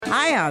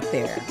Hi out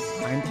there.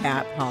 I'm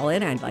Pat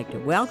Paulin. I'd like to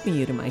welcome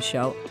you to my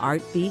show,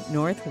 ArtBeat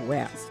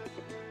Northwest.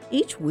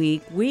 Each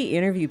week, we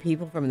interview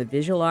people from the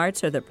visual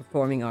arts or the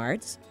performing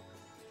arts.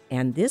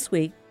 And this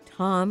week,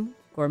 Tom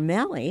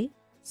Gormally,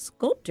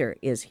 Sculptor,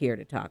 is here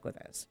to talk with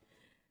us.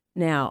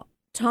 Now,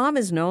 Tom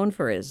is known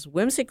for his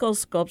whimsical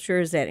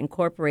sculptures that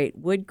incorporate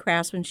wood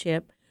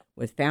craftsmanship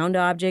with found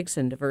objects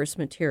and diverse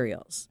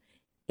materials.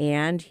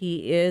 And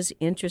he is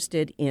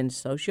interested in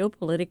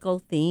socio-political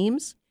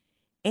themes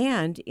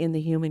and in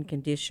the human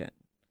condition.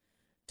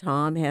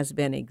 Tom has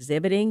been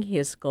exhibiting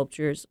his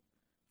sculptures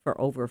for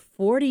over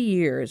 40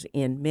 years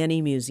in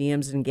many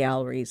museums and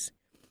galleries.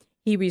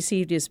 He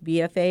received his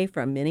BFA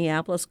from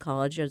Minneapolis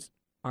College of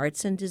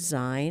Arts and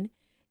Design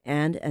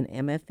and an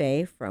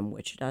MFA from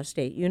Wichita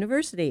State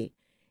University.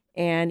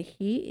 And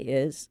he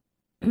is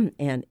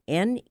an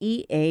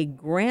NEA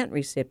grant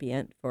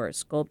recipient for a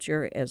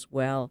sculpture as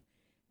well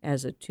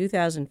as a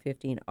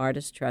 2015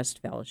 Artist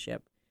Trust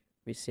Fellowship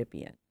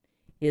recipient.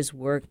 His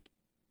work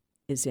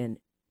is in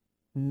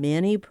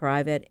many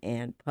private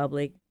and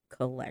public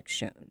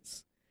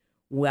collections.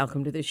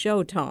 Welcome to the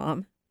show,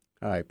 Tom.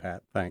 Hi,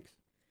 Pat. Thanks.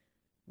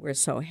 We're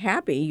so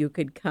happy you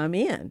could come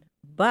in.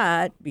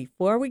 But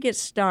before we get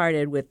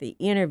started with the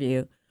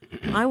interview,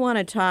 I want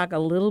to talk a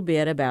little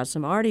bit about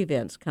some art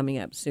events coming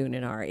up soon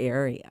in our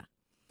area.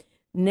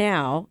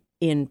 Now,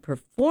 in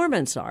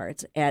performance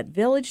arts at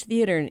Village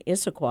Theater in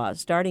Issaquah,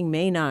 starting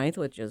May 9th,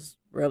 which is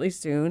really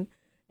soon,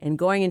 and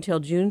going until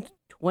June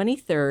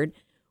 23rd,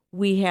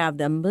 we have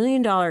the $1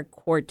 Million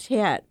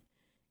Quartet,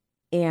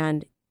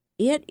 and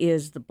it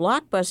is the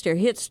blockbuster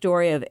hit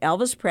story of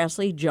Elvis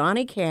Presley,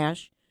 Johnny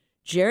Cash,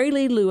 Jerry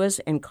Lee Lewis,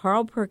 and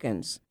Carl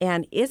Perkins,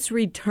 and it's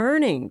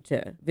returning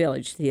to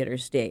Village Theater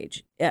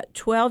stage at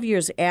 12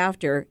 years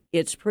after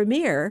its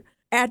premiere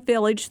at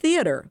Village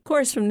Theater. Of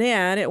course, from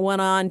then, it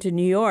went on to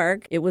New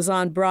York. It was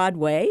on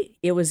Broadway.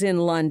 It was in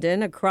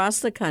London, across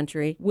the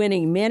country,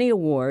 winning many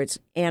awards,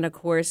 and of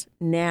course,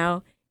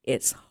 now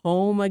it's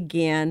home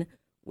again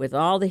with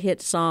all the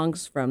hit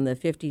songs from the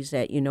 50s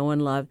that you know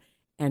and love,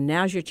 and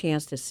now's your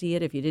chance to see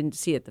it if you didn't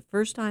see it the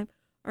first time,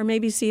 or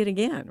maybe see it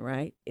again,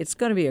 right? It's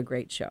going to be a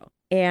great show.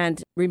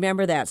 And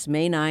remember, that's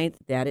May 9th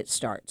that it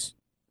starts.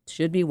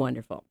 Should be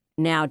wonderful.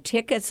 Now,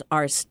 tickets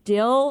are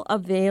still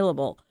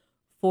available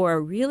for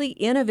a really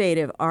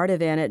innovative art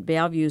event at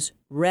Bellevue's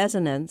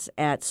Resonance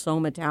at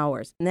Soma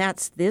Towers. And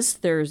that's this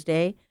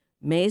Thursday,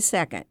 May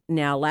 2nd.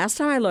 Now, last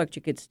time I looked,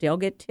 you could still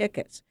get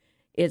tickets.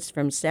 It's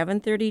from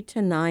 7:30 to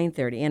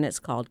 9:30, and it's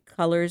called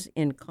Colors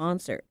in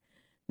Concert.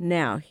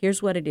 Now,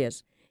 here's what it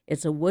is.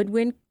 It's a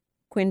woodwind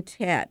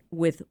quintet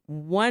with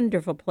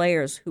wonderful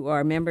players who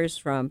are members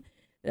from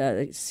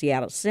the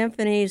Seattle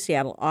Symphony,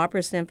 Seattle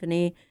Opera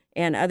Symphony,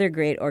 and other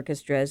great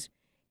orchestras,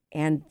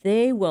 and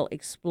they will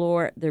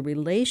explore the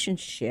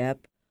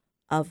relationship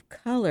of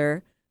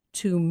color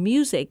to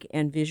music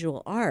and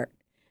visual art.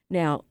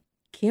 Now,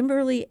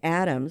 Kimberly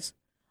Adams,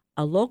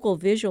 a local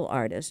visual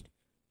artist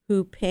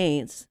who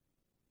paints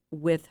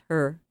with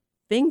her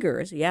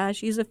fingers, yeah,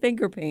 she's a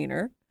finger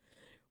painter,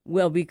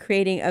 will be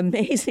creating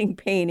amazing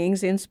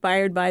paintings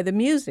inspired by the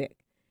music.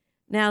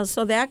 Now,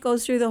 so that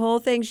goes through the whole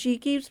thing. She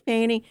keeps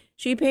painting.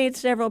 She paints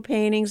several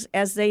paintings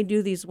as they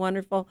do these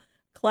wonderful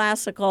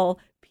classical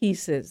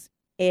pieces.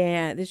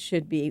 And this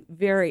should be a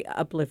very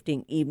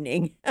uplifting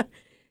evening.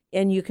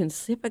 And you can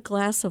sip a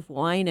glass of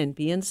wine and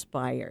be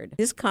inspired.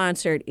 This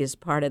concert is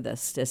part of the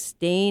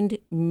Sustained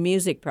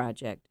Music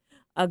Project,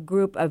 a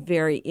group of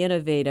very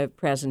innovative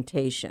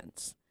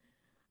presentations.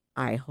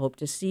 I hope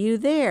to see you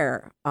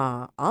there.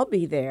 I'll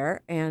be there,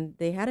 and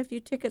they had a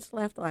few tickets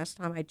left last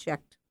time I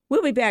checked.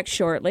 We'll be back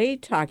shortly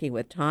talking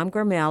with Tom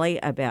Gormally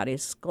about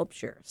his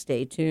sculpture.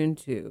 Stay tuned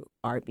to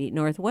ArtBeat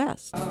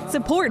Northwest.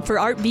 Support for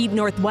ArtBeat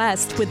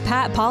Northwest with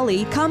Pat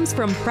Pauley comes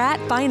from Pratt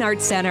Fine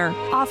Arts Center,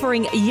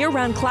 offering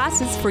year-round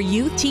classes for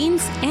youth,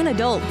 teens, and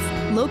adults.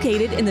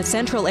 Located in the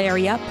central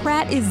area,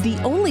 Pratt is the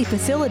only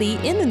facility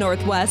in the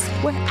Northwest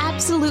where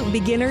absolute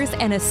beginners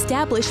and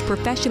established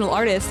professional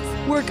artists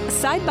work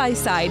side by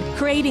side,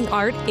 creating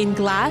art in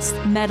glass,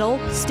 metal,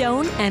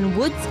 stone, and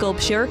wood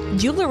sculpture,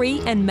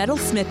 jewelry and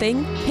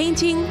metalsmithing,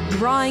 painting,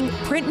 drawing,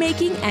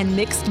 printmaking, and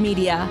mixed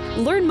media.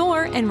 Learn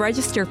more and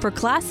register for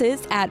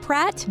classes at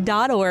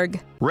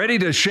pratt.org. Ready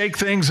to shake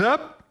things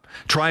up?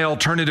 Try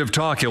Alternative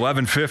Talk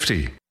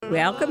 1150.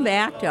 Welcome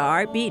back to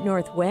ArtBeat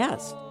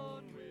Northwest.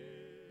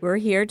 We're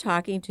here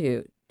talking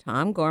to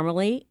Tom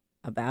Gormally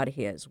about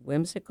his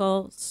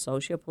whimsical,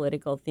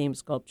 socio-political themed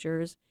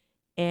sculptures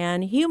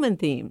and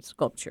human-themed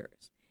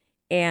sculptures.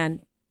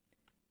 And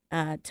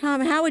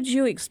Tom, how would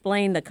you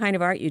explain the kind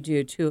of art you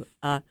do to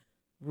a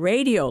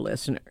radio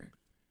listener?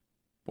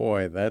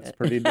 Boy, that's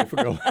pretty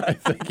difficult. I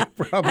think you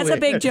probably, that's a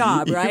big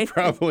job, right? You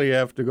probably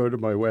have to go to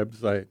my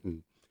website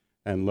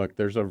and look.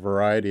 There's a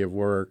variety of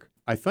work.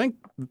 I think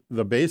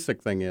the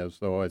basic thing is,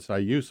 though, is I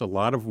use a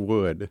lot of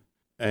wood.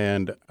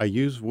 And I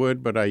use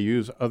wood, but I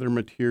use other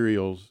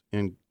materials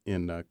in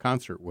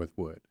concert with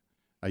wood.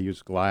 I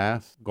use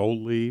glass,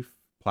 gold leaf,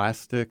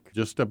 plastic,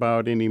 just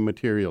about any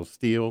material,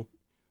 steel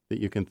that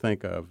you can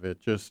think of.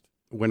 It just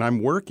when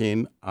I'm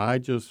working, I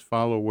just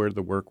follow where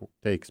the work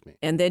takes me.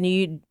 And then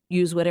you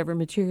use whatever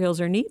materials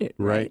are needed,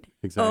 right?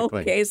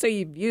 Exactly. Okay, so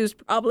you've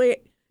used probably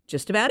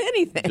just about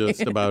anything.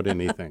 Just about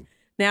anything.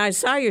 Now, I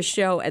saw your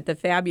show at the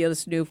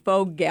fabulous new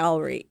Folk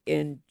Gallery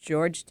in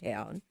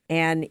Georgetown,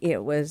 and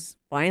it was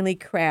finely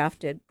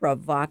crafted,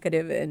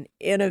 provocative, and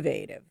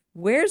innovative.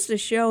 Where's the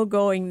show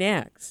going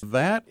next?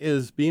 That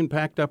is being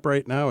packed up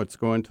right now. It's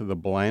going to the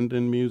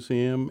Blandin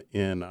Museum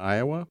in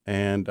Iowa,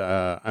 and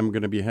I'm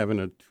going to be having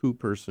a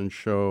 2-person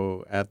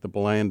show at the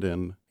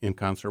Blandin in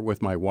concert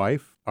with my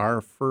wife,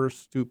 our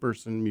first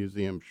 2-person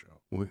museum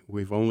show.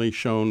 We've only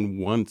shown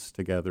once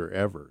together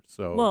ever.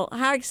 So, well,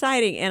 how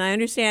exciting. And I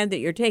understand that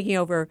you're taking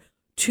over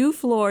 2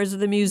 floors of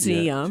the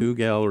museum. Yeah, 2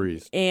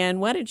 galleries. And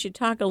why don't you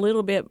talk a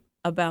little bit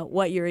about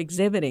what you're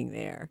exhibiting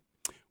there?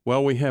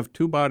 Well, we have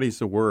 2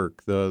 bodies of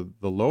work. The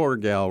lower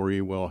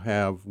gallery will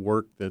have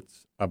work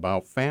that's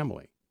about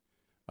family.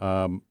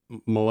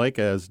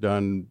 Malika has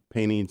done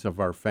paintings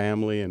of our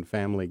family and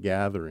family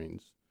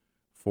gatherings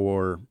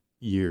for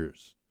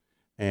years.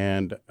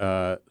 And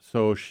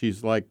so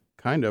she's like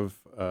kind of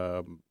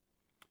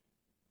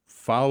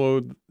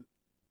followed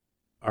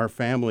our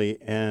family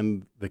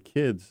and the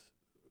kids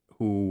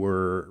who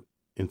were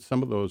in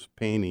some of those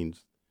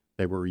paintings.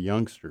 They were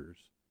youngsters.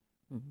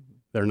 Mm-hmm.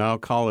 They're now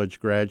college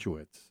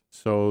graduates.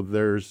 So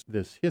there's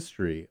this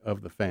history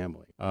of the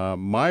family.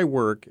 My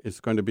work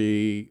is going to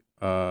be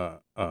a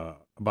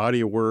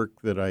body of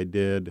work that I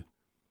did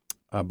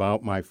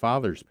about my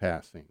father's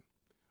passing.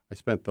 I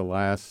spent the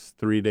last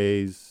 3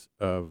 days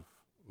of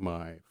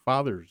my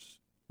father's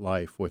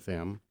life with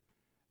him,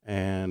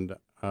 and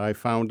I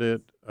found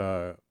it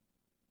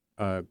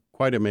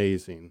quite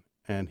amazing.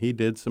 And he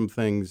did some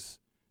things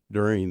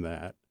during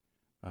that.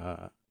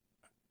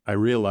 I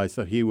realized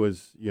that he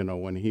was,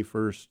 when he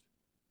first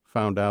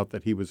found out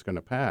that he was going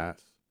to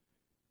pass,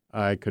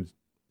 I could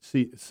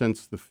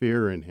sense the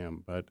fear in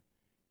him, but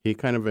he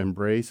kind of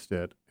embraced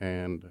it,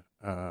 and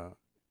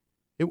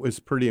it was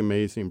a pretty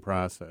amazing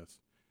process.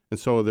 And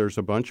so there's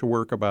a bunch of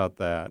work about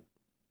that,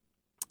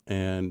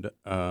 and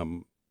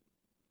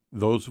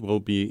those will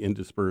be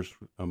interspersed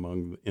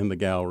in the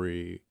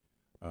gallery,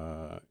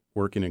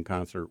 working in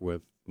concert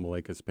with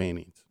Malika's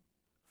paintings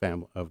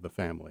of the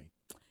family.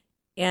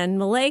 And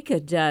Malika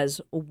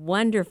does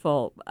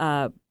wonderful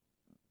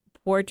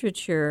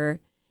portraiture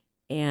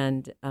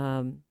and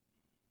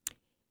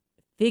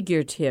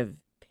figurative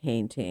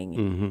painting,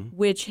 mm-hmm.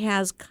 which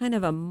has kind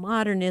of a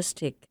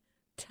modernistic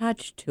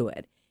touch to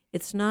it.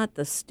 It's not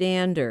the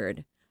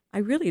standard. I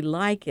really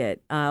like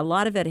it. A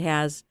lot of it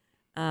has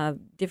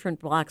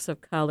different blocks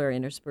of color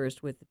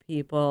interspersed with the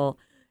people,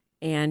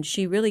 and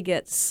she really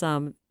gets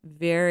some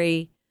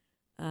very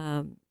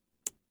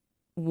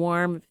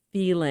warm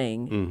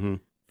feeling mm-hmm.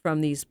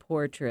 from these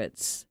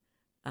portraits,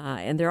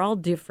 and they're all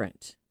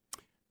different.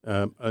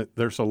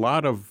 There's a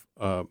lot of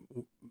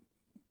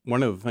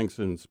one of the things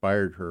that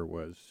inspired her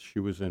was she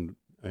was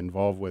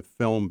involved with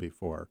film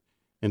before,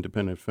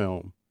 independent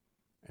film,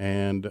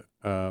 and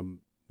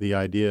the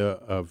idea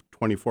of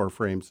 24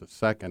 frames a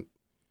second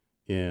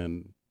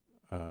in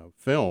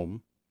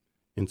film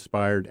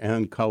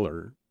and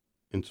color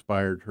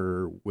inspired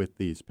her with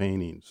these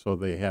paintings. So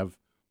they have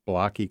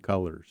blocky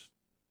colors,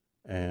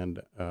 and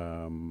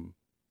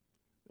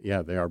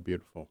they are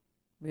beautiful.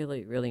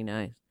 Really, really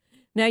nice.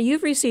 Now,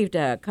 you've received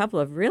a couple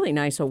of really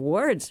nice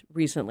awards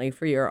recently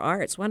for your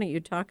arts. Why don't you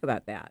talk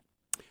about that?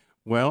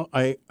 Well,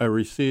 I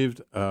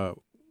received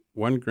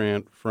one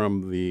grant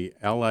from the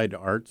Allied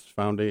Arts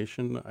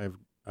Foundation.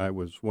 I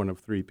was one of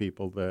 3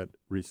 people that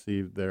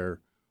received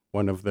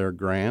one of their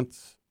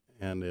grants,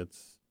 and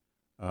it's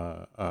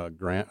a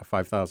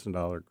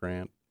 $5,000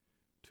 grant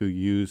to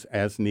use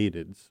as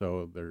needed.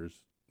 So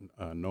there's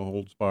no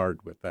holds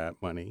barred with that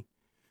money.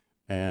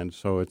 And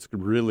so it's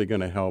really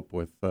going to help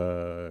with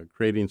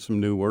creating some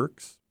new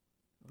works.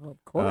 Well,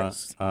 of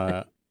course.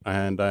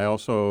 And I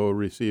also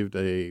received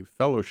a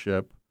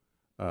fellowship,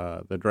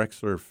 the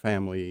Drexler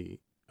Family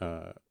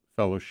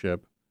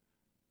Fellowship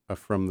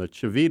from the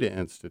Civita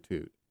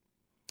Institute.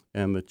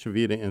 And the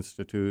Civita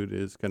Institute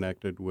is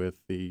connected with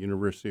the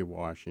University of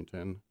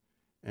Washington.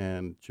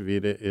 And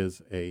Civita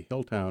is a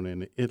hill town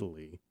in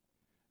Italy.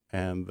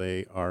 And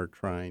they are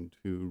trying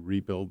to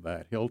rebuild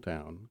that hill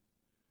town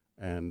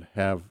and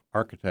have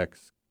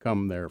architects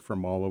come there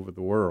from all over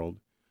the world.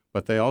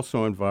 But they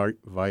also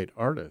invite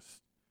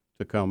artists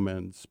to come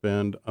and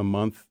spend a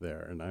month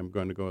there. And I'm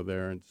going to go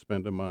there and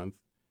spend a month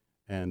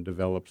and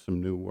develop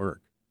some new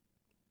work.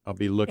 I'll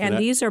be looking at...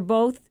 And these are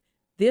both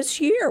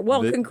this year.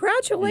 Well,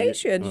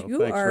 congratulations. Thanks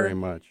very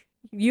much.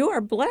 You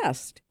are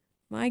blessed.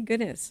 My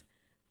goodness.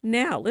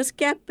 Now, let's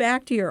get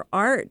back to your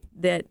art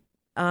that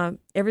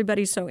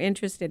everybody's so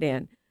interested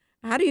in.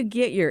 How do you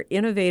get your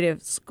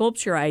innovative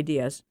sculpture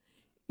ideas?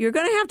 You're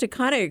going to have to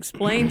kind of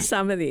explain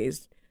some of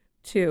these,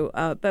 too.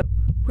 But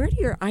where do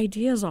your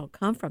ideas all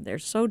come from? They're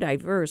so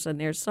diverse and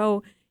they're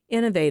so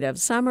innovative.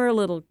 Some are a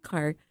little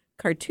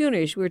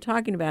cartoonish. We were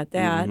talking about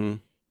that. Mm-hmm.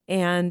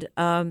 And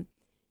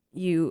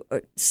you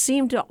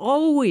seem to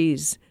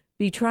always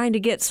be trying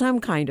to get some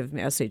kind of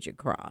message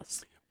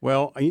across.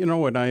 Well,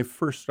 when I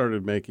first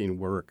started making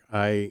work,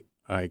 I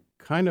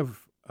kind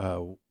of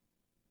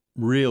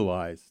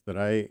realized that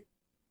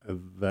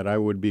I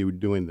would be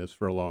doing this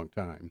for a long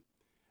time,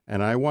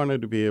 and I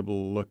wanted to be able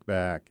to look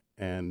back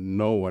and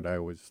know what I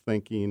was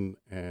thinking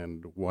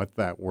and what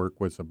that work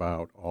was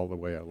about all the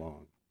way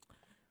along.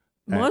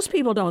 Most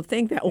people don't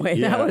think that way.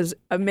 Yeah. That was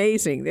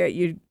amazing that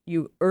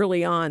you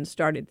early on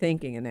started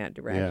thinking in that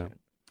direction. Yeah.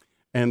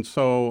 And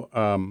so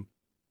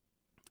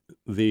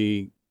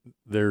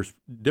there's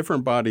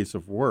different bodies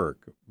of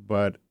work,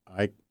 but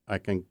I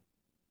can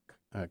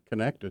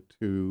connect it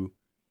to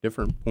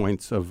different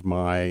points of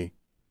my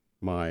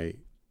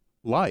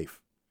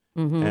life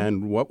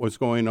and what was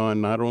going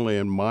on not only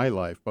in my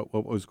life but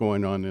what was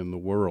going on in the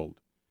world,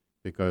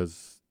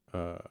 because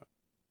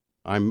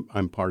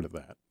I'm part of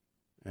that,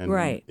 and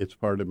Right. it's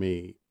part of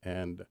me,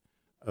 and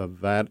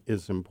that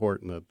is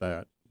important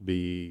that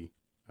be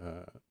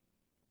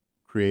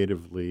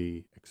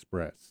creatively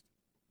expressed.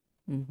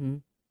 Mm-hmm.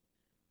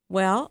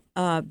 Well,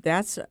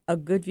 that's a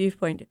good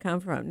viewpoint to come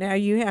from. Now,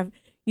 you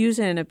use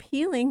an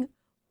appealing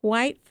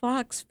white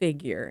fox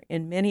figure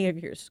in many of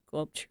your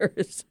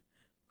sculptures.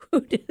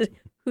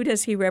 Who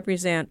does he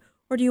represent?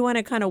 Or do you want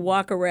to kind of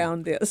walk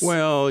around this?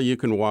 Well, you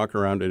can walk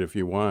around it if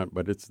you want,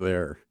 but it's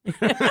there.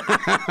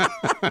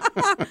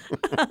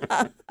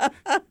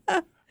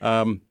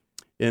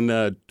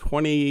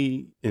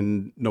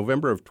 In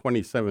November of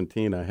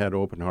 2017, I had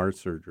open heart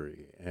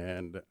surgery,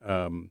 and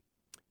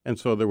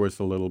so there was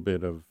a little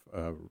bit of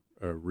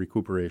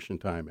recuperation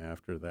time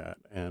after that.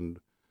 And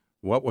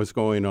what was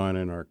going on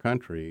in our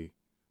country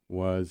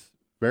was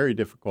very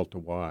difficult to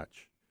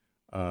watch.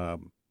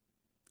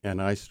 And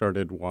I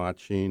started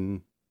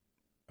watching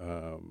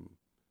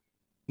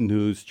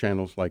news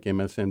channels like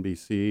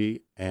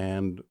MSNBC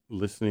and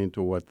listening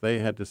to what they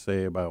had to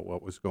say about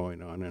what was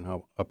going on and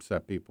how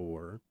upset people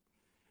were.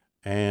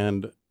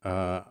 And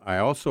I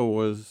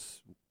also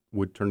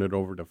would turn it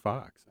over to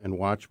Fox and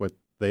watch what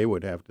they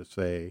would have to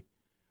say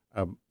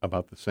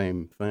about the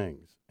same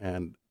things.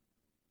 And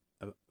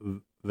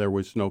there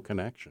was no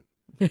connection.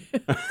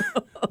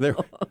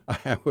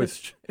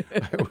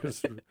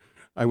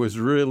 I was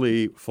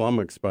really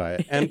flummoxed by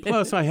it, and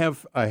plus I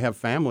have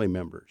family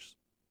members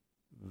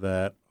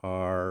that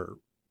are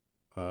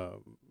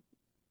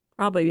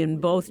probably in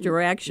both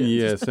directions.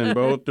 Yes, in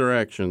both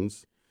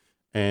directions,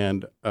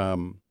 and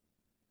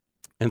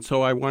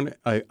so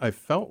I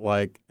felt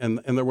like, and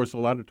there was a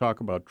lot of talk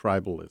about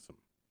tribalism,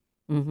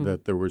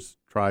 that there was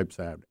tribes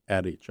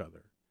at each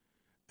other,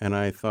 and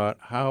I thought,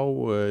 how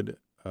would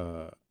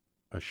a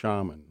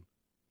shaman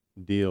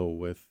deal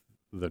with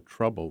the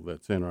trouble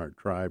that's in our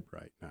tribe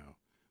right now?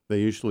 They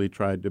usually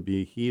tried to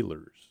be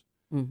healers.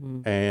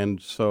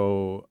 And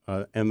so,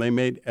 and they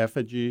made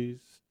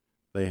effigies,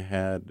 they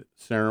had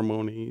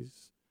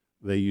ceremonies,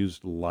 they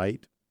used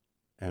light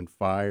and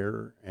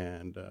fire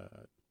and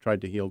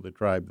tried to heal the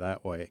tribe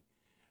that way.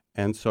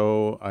 And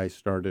so I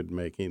started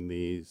making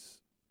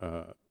these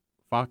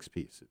fox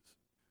pieces.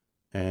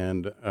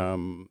 And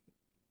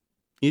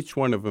each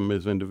one of them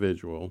is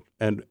individual.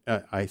 And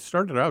I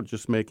started out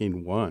just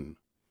making one.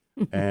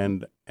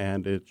 and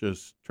it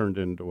just turned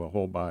into a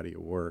whole body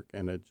of work,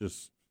 and it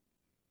just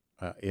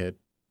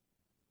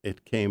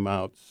it came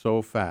out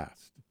so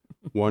fast.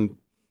 One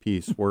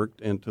piece worked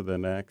into the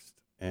next,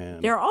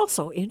 and they're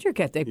also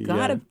intricate. They've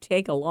got to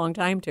take a long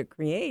time to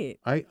create.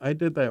 I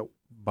did that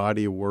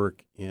body of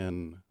work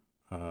in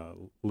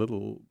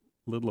little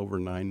over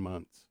 9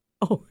 months.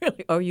 Oh,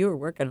 really? Oh, you were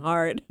working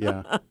hard.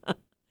 Yeah.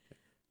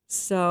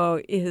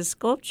 So his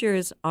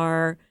sculptures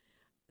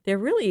they're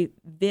really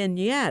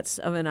vignettes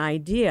of an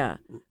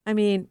idea. I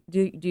mean,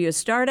 do you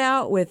start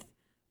out with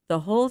the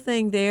whole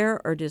thing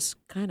there, or just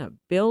kind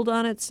of build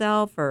on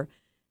itself, or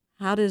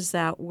how does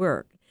that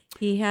work?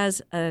 He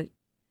has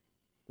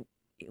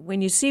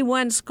when you see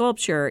one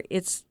sculpture,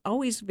 it's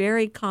always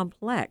very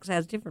complex,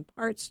 has different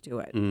parts to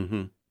it.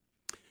 Mm-hmm.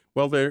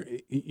 Well,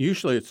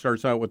 usually it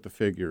starts out with the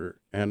figure,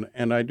 and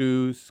I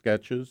do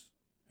sketches,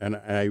 and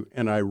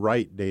I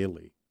write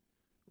daily.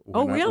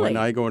 Really? When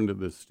I go into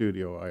the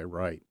studio, I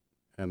write.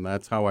 And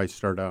that's how I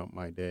start out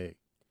my day.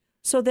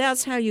 So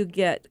that's how you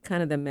get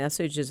kind of the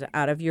messages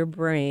out of your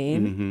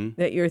brain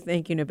that you're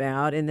thinking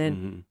about, and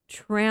then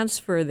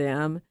transfer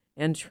them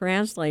and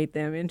translate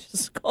them into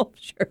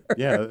sculpture.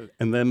 Yeah,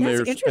 and then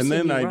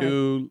I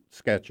do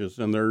sketches,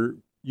 and they're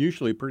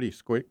usually pretty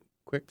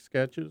quick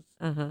sketches.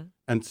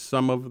 And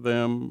some of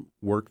them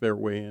work their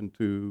way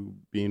into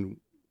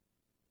being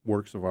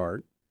works of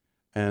art,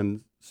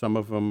 and some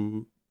of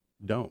them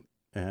don't.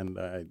 And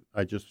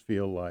I just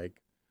feel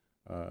like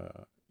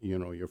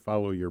you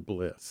follow your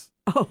bliss.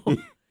 Oh,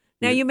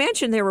 now you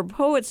mentioned there were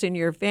poets in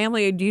your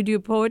family. Do you do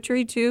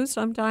poetry too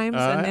sometimes?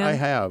 I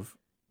have,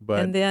 but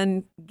and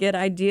then get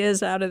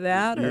ideas out of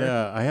that. Or?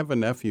 Yeah, I have a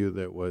nephew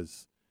that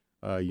was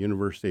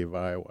University of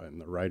Iowa in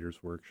the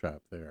writers'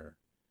 workshop there,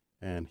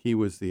 and he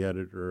was the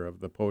editor of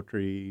the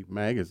poetry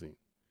magazine,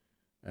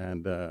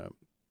 and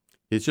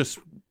he's just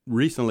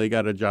recently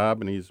got a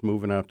job, and he's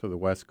moving out to the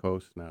West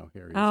Coast now.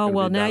 Here, he's now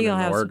you'll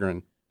have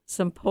Oregon.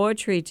 some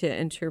poetry to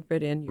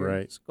interpret in your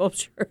Right.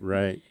 sculpture.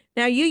 Right.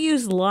 Now, you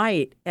use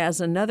light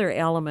as another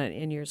element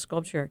in your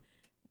sculpture.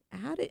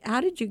 How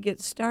did you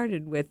get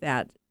started with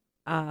that?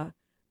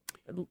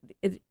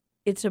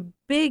 It's a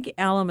big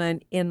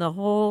element in the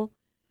whole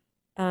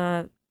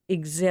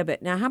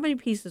exhibit. Now, how many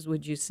pieces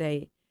would you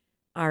say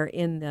are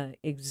in the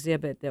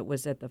exhibit that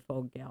was at the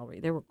Folk Gallery?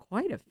 There were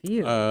quite a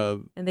few,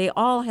 and they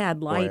all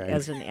had light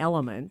as an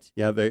element.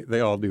 Yeah, they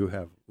all do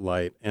have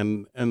light,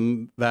 and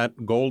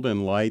that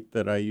golden light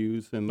that I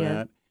use in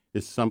that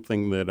is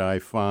something that I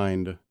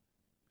find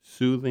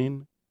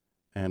soothing,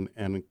 and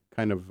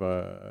kind of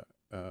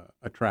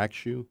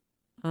attracts you,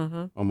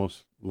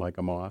 almost like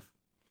a moth.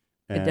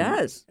 It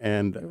does,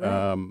 and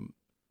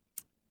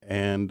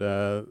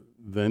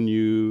then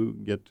you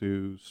get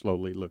to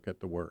slowly look at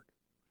the work,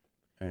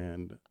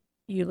 and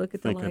you look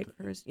at the light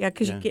first. Yeah,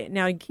 because you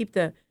keep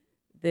the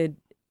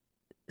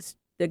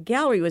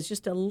gallery was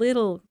just a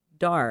little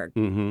dark,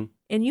 and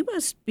you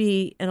must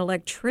be an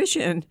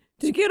electrician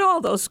to get all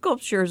those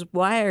sculptures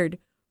wired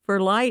for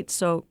light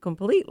so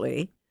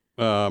completely.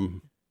 Yeah,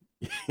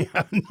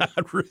 I'm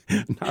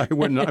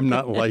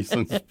not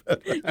licensed.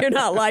 You're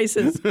not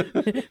licensed,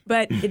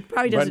 but it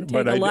probably doesn't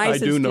take a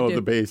license. I do know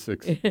the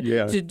basics.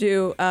 Yeah, to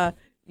do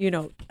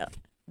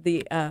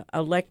the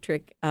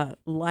electric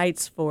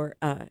lights for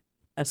a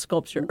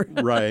sculpture.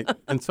 Right,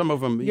 and some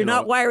of them you're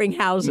not wiring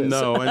houses.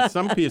 No, and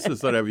some pieces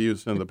that I've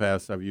used in the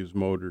past, I've used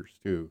motors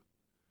too.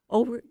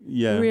 Oh,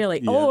 yeah, really?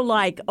 Yeah.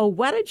 Why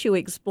don't you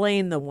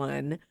explain the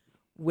one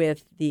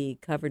with the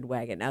covered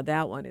wagon? Now,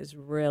 that one is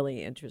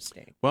really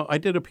interesting. Well, I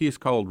did a piece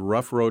called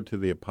Rough Road to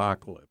the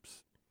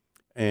Apocalypse,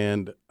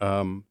 and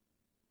I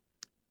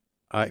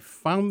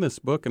found this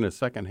book in a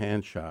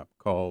secondhand shop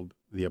called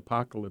The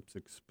Apocalypse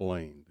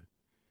Explained,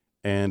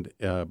 and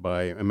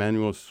by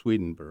Emanuel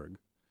Swedenborg,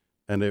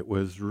 and it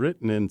was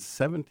written in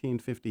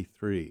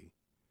 1753.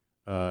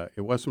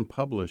 It wasn't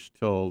published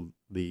till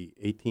the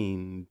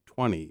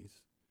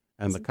 1820s,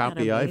 and Isn't the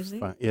copy that I amazing?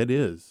 found, it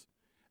is.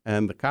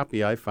 And the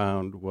copy I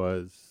found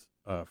was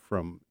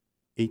from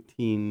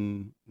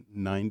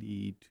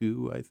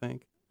 1892, I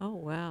think. Oh,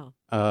 wow.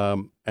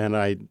 And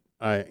I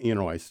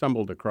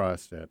stumbled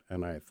across it,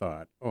 and I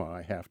thought, oh,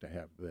 I have to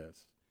have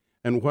this.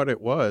 And what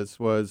it was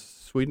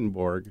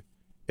Swedenborg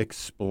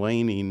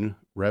explaining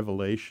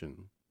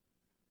Revelation,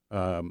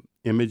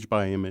 image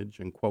by image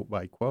and quote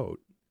by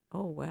quote.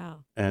 Oh,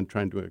 wow. And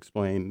trying to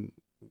explain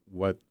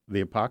what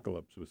the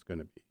apocalypse was going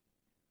to be.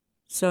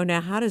 So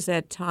now how does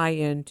that tie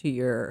into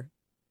your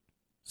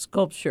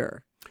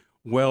sculpture?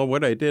 Well,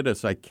 what I did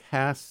is I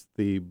cast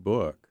the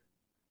book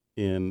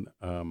in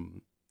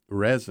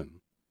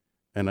resin,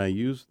 and I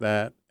used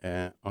that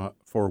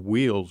for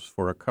wheels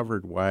for a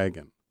covered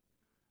wagon.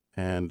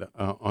 And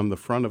on the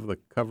front of the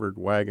covered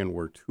wagon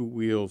were two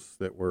wheels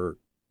that were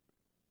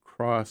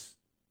crossed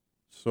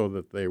so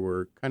that they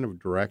were kind of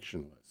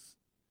directionless,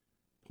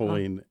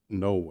 pulling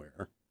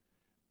nowhere.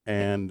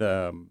 And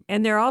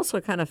they're also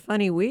kind of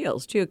funny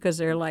wheels, too, because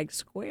they're like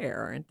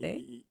square, aren't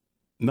they?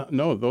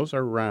 No, those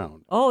are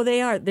round. Oh,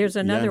 they are. There's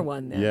another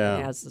one that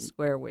yeah. has the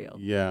square wheel.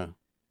 Yeah.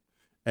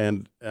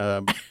 And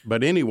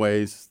but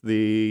anyways,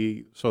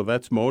 so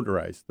that's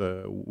motorized.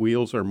 The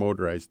wheels are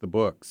motorized. The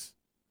books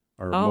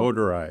are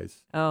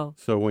motorized. Oh.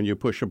 So when you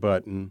push a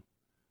button,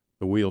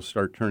 the wheels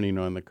start turning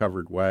on the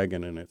covered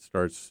wagon, and it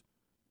starts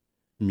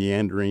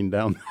meandering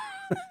down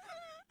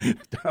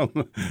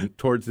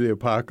towards the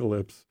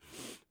apocalypse.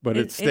 But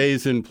it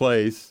stays in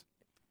place.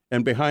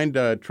 And behind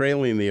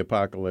trailing the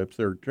apocalypse,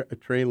 or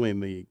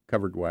trailing the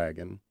covered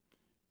wagon,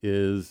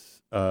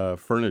 is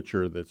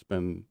furniture that's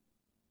been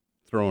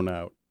thrown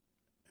out.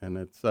 And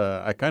it's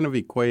I kind of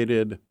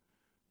equated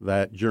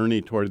that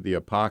journey toward the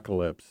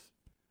apocalypse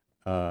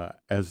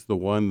as the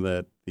one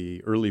that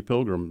the early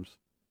pilgrims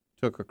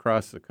took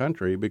across the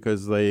country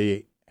because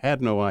they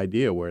had no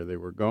idea where they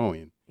were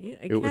going. Yeah,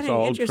 it was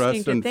all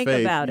trust and think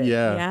faith. About it.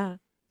 Yeah.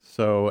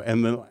 So,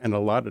 and a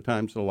lot of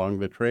times along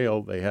the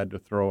trail, they had to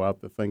throw out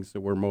the things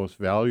that were most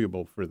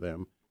valuable for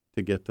them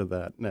to get to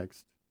that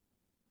next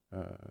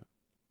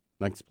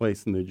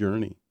place in the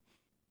journey.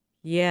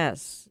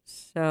 Yes.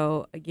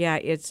 So, yeah,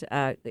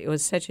 it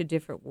was such a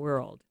different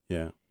world.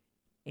 Yeah.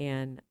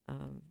 And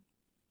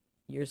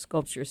your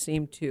sculpture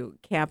seemed to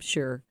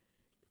capture,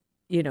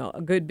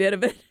 a good bit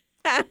of it.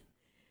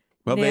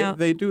 Well, now,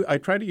 they do. I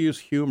try to use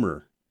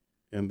humor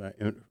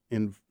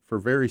in for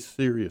very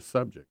serious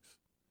subjects.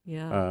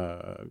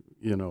 Yeah.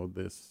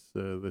 This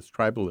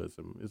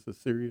tribalism is a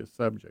serious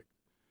subject,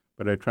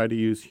 but I try to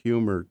use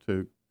humor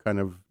to kind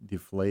of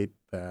deflate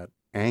that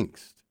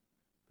angst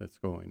that's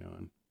going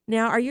on.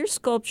 Now, are your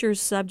sculptures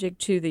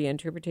subject to the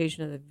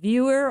interpretation of the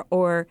viewer,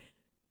 or,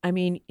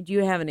 do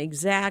you have an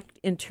exact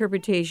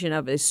interpretation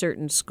of a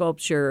certain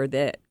sculpture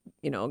that,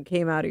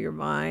 came out of your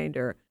mind,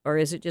 or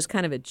is it just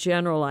kind of a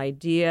general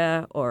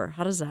idea, or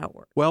how does that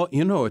work? Well,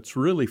 it's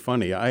really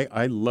funny.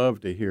 I love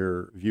to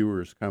hear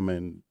viewers come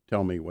and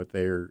tell me what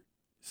they're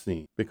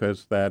seeing,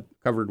 because that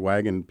covered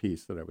wagon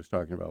piece that I was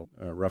talking about,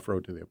 Rough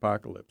Road to the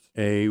Apocalypse,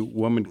 a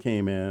woman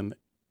came in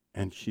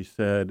and she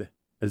said,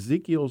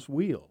 Ezekiel's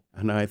wheel.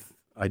 And I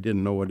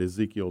didn't know what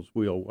Ezekiel's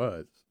wheel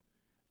was.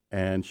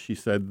 And she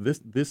said,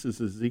 this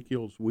is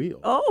Ezekiel's wheel.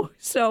 Oh,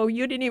 so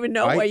you didn't even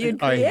know what you'd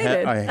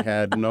created. I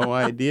had no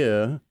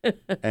idea.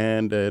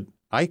 And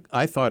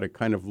I thought it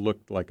kind of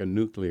looked like a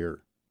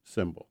nuclear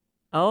symbol.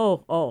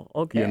 Oh,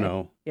 okay. You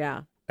know?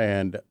 Yeah.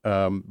 And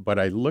but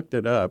I looked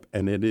it up,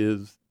 and it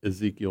is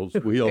Ezekiel's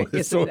wheel.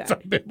 So it's a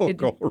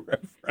biblical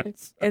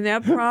reference. And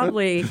that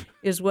probably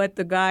is what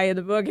the guy in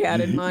the book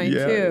had in mind,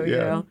 too. Yeah. You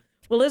know?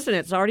 Well, listen,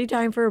 it's already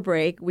time for a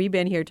break. We've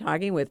been here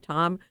talking with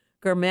Tom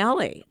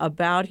Gormally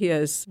about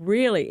his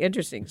really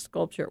interesting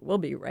sculpture. We'll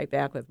be right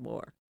back with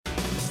more.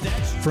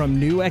 From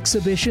new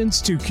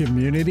exhibitions to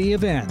community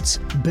events,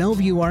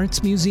 Bellevue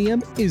Arts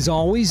Museum is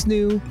always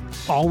new,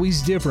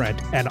 always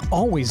different, and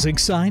always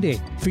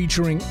exciting,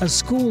 featuring a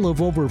school of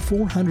over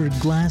 400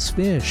 glass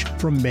fish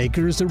from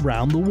makers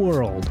around the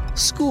world.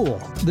 School,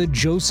 the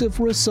Joseph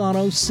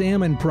Rossano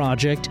Salmon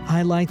Project,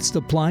 highlights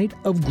the plight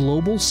of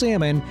global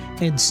salmon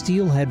and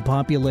steelhead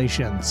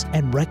populations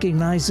and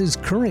recognizes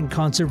current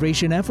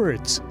conservation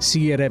efforts.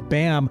 See it at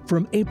BAM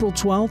from April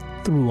 12th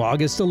through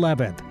August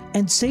 11th.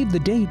 And save the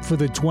date for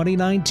the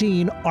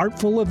 2019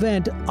 Artful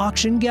Event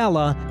Auction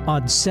Gala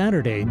on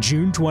Saturday,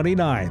 June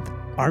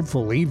 29th.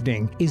 Artful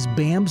Evening is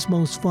BAM's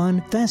most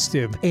fun,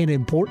 festive, and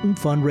important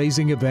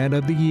fundraising event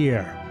of the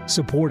year,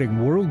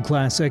 supporting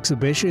world-class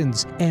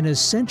exhibitions and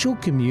essential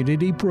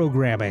community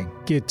programming.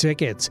 Get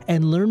tickets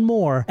and learn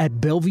more at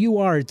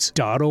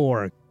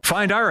bellevuearts.org.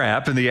 Find our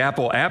app in the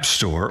Apple App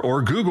Store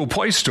or Google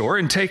Play Store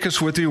and take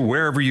us with you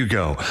wherever you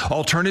go.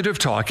 Alternative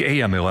Talk,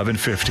 AM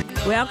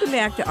 1150. Welcome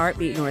back to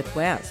ArtBeat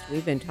Northwest.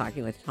 We've been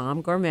talking with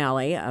Tom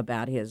Gormally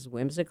about his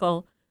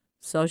whimsical,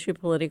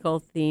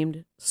 sociopolitical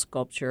themed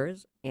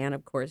sculptures and,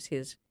 of course,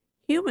 his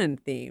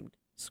human-themed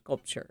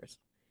sculptures.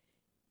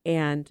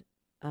 And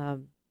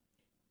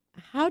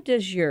how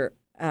does your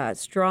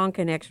strong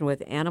connection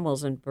with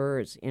animals and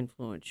birds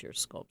influence your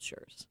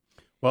sculptures?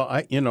 Well,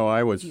 I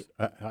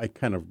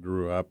kind of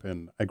grew up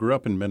in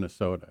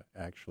Minnesota,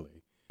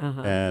 actually.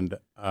 Uh-huh. And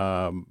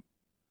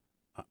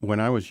when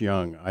I was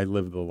young, I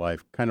lived the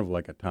life kind of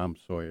like a Tom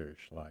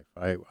Sawyer-ish life.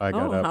 I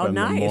got up in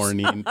the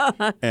morning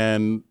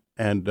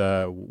and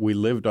we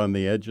lived on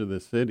the edge of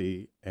the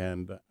city,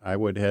 and I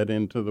would head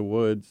into the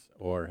woods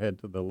or head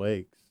to the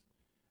lakes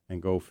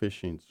and go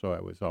fishing. So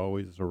I was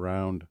always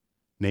around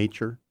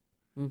nature.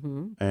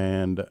 Mm-hmm.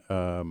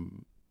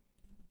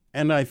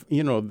 And I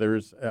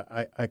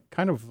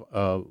kind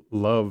of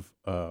love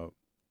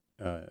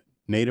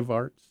native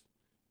arts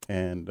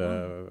and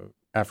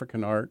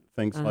African art,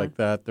 things like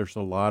that. There's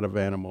a lot of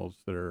animals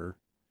that are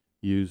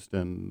used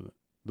in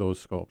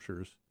those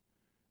sculptures.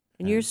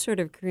 And you're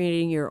sort of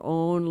creating your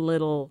own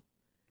little,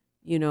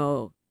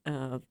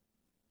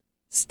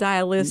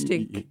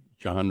 stylistic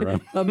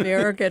genre.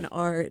 American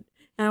art.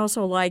 I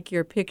also like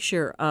your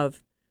picture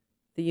of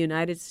the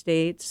United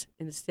States.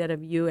 Instead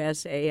of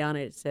USA on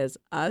it, it says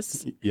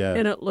us. Yeah.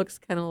 And it looks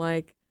kind of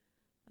like,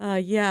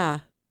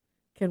 can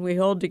we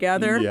hold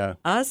together? Yeah.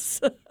 Us?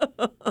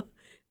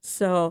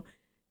 So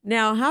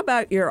now how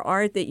about your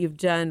art that you've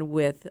done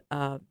with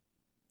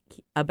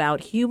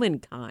about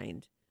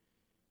humankind?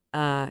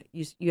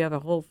 You have a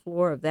whole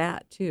floor of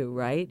that too,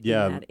 right?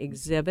 Yeah. In that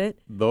exhibit.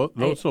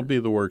 Those will be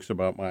the works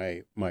about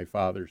my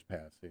father's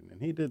passing.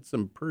 And he did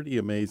some pretty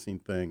amazing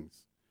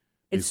things.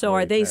 And so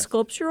are they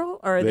sculptural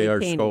or are they are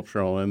painted?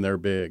 Sculptural, and they're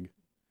big.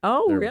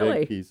 Oh, they're really?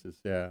 Big pieces,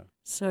 yeah.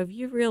 So have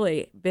you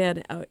really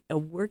been a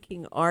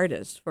working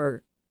artist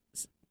for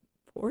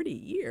 40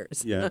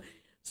 years? Yeah.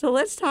 So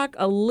let's talk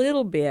a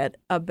little bit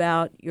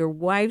about your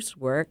wife's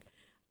work.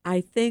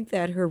 I think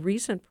that her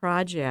recent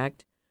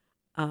project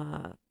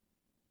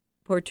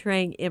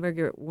portraying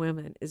immigrant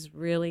women is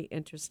really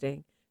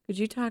interesting. Could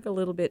you talk a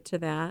little bit to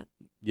that?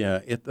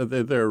 Yeah,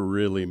 they're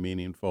really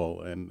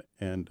meaningful, and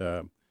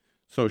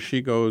so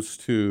she goes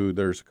to.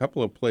 There's a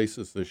couple of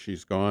places that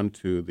she's gone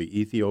to. The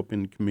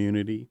Ethiopian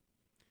community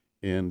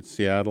in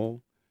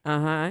Seattle,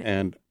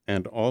 and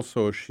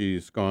also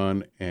she's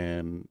gone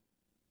and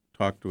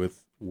talked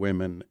with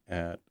women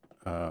at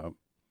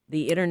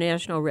the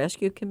International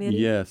Rescue Committee.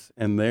 Yes,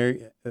 and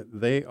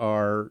they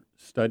are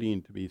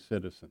studying to be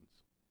citizens.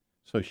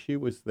 So she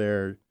was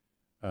there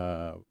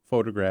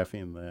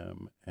photographing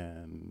them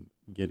and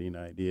getting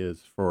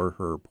ideas for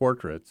her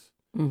portraits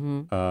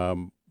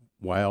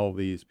while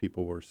these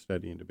people were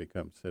studying to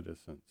become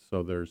citizens.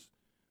 So there's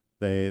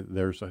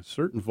a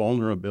certain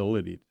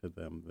vulnerability to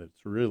them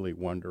that's really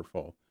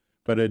wonderful,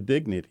 but a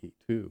dignity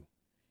too.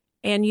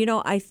 And,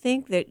 I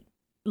think that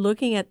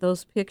looking at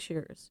those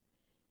pictures,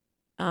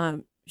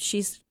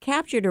 she's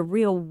captured a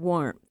real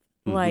warmth,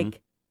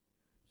 like,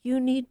 you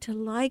need to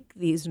like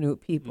these new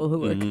people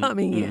who are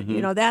coming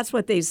in. That's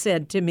what they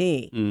said to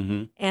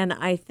me. And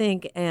I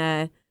think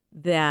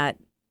that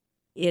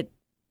it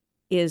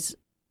is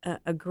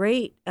a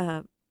great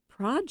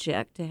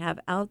project to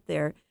have out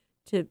there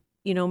to,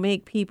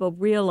 make people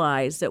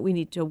realize that we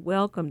need to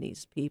welcome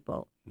these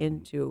people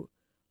into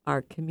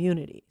our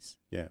communities.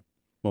 Yeah.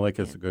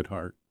 Malika has a good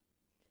heart.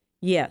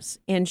 Yes.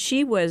 And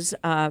she was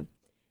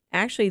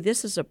actually,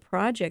 this is a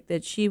project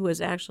that she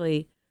was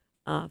actually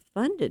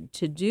funded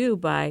to do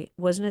by,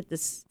 wasn't it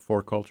this?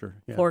 For Culture.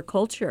 Yeah. For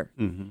Culture.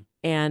 Mm-hmm.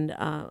 And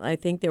I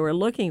think they were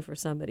looking for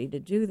somebody to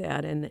do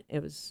that, and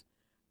it was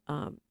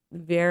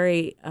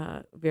very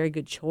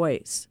good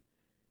choice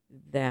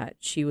that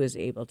she was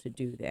able to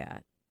do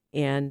that.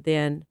 And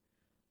then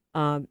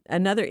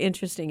another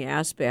interesting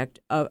aspect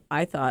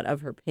I thought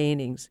of her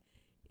paintings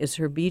is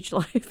her beach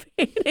life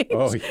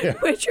paintings,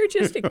 which are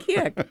just a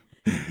kick.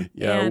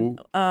 Yeah. And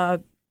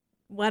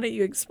why don't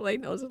you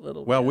explain those a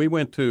little bit? Well, we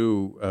went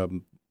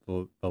to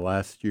the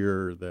last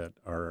year that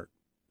our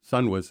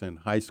son was in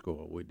high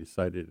school. We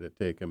decided to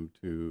take him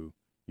to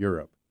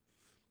Europe.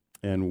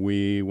 And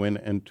we went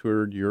and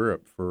toured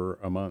Europe for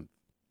a month.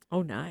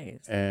 Oh,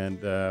 nice.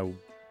 And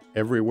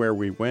everywhere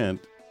we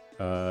went,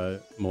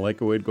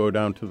 Malika would go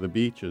down to the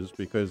beaches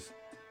because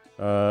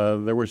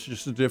there was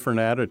just a different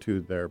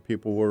attitude there.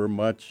 People were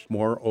much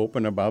more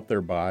open about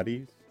their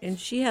bodies. And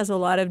she has a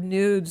lot of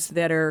nudes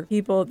that are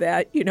people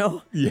that,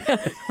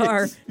 Yes.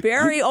 are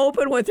very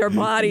open with their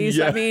bodies.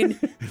 Yeah. I mean,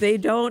 they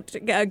don't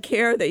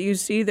care that you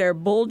see their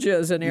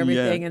bulges and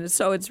everything. Yeah. And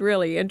so it's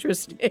really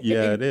interesting.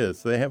 Yeah, it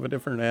is. They have a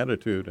different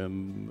attitude,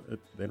 and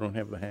they don't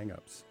have the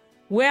hang-ups.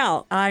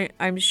 Well,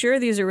 I'm sure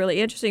these are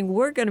really interesting.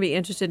 We're going to be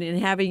interested in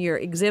having your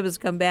exhibits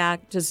come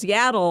back to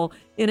Seattle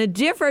in a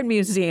different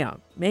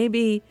museum.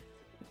 Maybe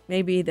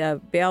the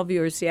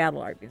Bellevue or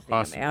Seattle Art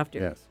Museum after.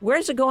 Yes.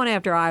 Where's it going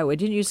after Iowa?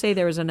 Didn't you say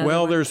there was another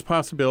Well, one? there's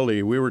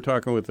possibility. We were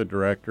talking with the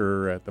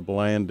director at the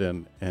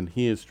Blandon, and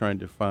he is trying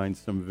to find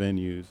some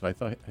venues. I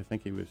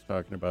think he was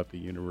talking about the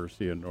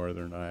University of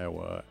Northern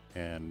Iowa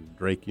and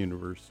Drake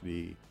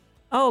University.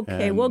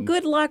 Okay, and, well,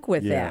 good luck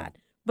with yeah. that.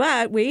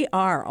 But we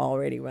are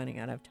already running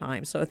out of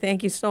time. So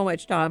thank you so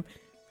much, Tom,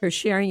 for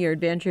sharing your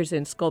adventures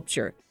in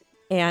sculpture.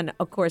 And,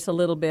 of course, a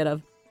little bit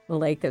of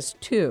Malika's,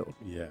 too.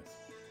 Yes.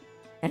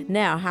 And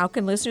now, how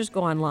can listeners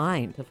go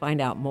online to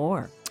find out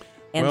more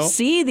and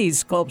see these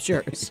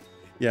sculptures?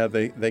 Yeah,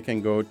 they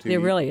can go to... They're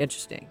really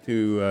interesting.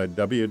 To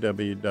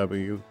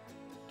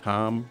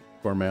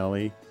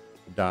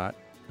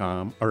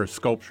www.tomgormally.com or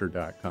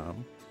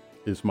sculpture.com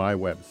is my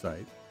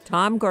website.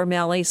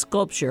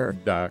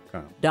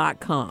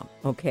 TomGormallySculpture.com.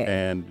 Okay.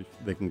 And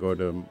they can go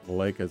to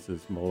Malika's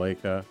is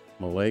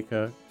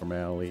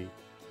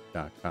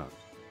MalikaGormally.com.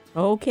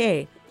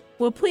 Okay.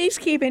 Well, please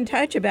keep in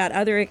touch about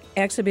other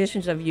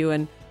exhibitions of you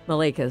and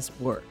Malika's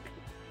work.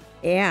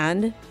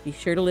 And be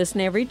sure to listen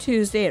every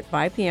Tuesday at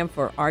 5 p.m.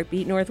 for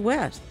ArtBeat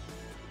Northwest.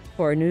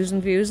 For news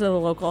and views of the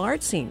local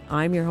art scene,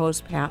 I'm your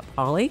host, Pat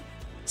Pauley,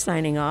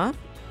 signing off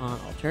on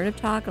Alternative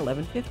Talk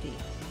 1150.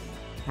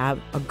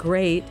 Have a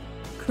great,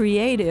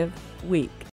 creative week.